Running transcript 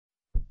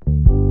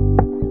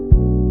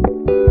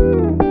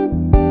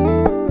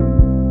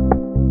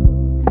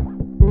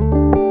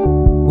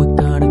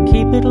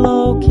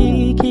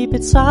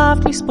it's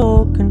softly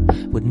spoken,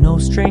 with no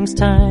strings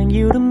tying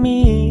you to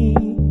me.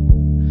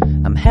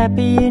 I'm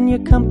happy in your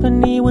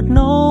company with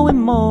no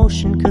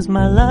emotion, 'cause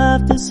my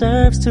love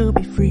deserves to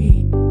be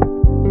free.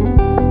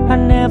 I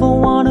never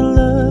wanna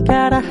look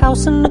at a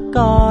house in the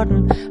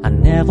garden, I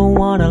never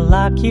wanna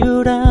lock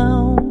you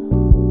down.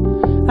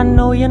 I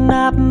know you're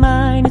not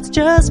mine, it's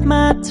just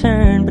my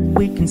turn, but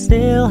we can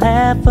still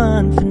have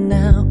fun for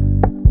now.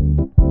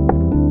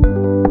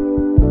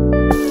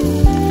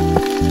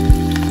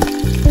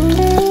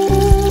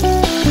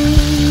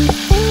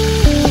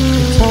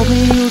 You told me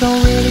you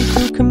don't really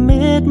do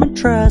commitment,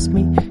 trust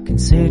me,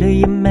 consider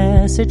your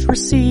message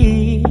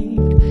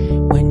received.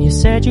 When you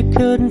said you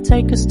couldn't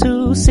take us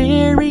too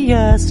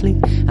seriously,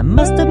 I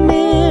must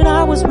admit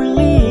I was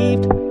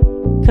relieved.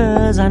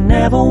 'Cause I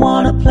never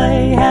wanna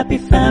play happy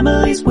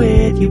families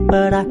with you,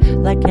 but I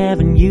like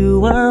having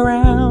you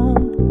around.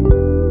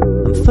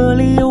 I'm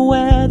fully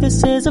aware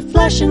this is a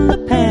flash in the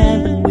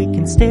pan, but we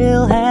can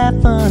still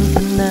have fun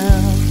for now.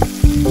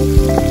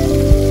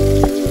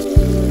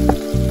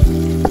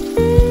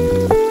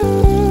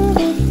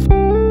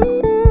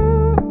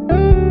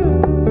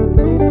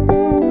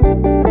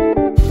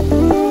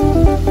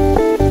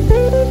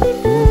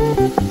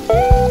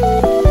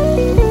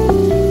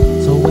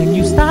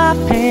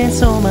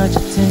 So much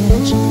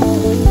attention,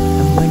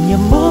 and when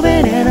you're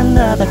moving in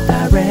another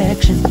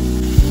direction,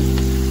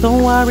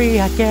 don't worry,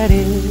 I get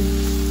it.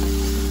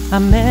 I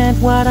meant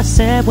what I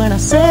said when I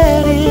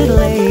said it,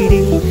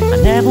 lady. I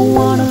never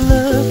wanna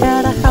look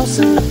at a house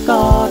in the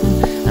garden,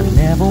 I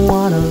never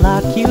wanna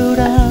lock you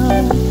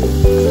down.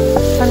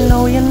 I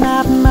know you're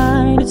not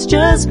mine, it's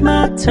just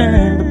my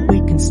turn, but we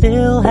can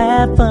still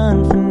have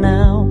fun for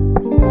now.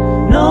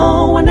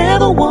 No, I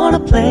never wanna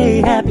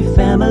play happy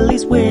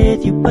families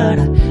with you, but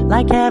I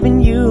like having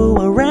you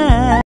around.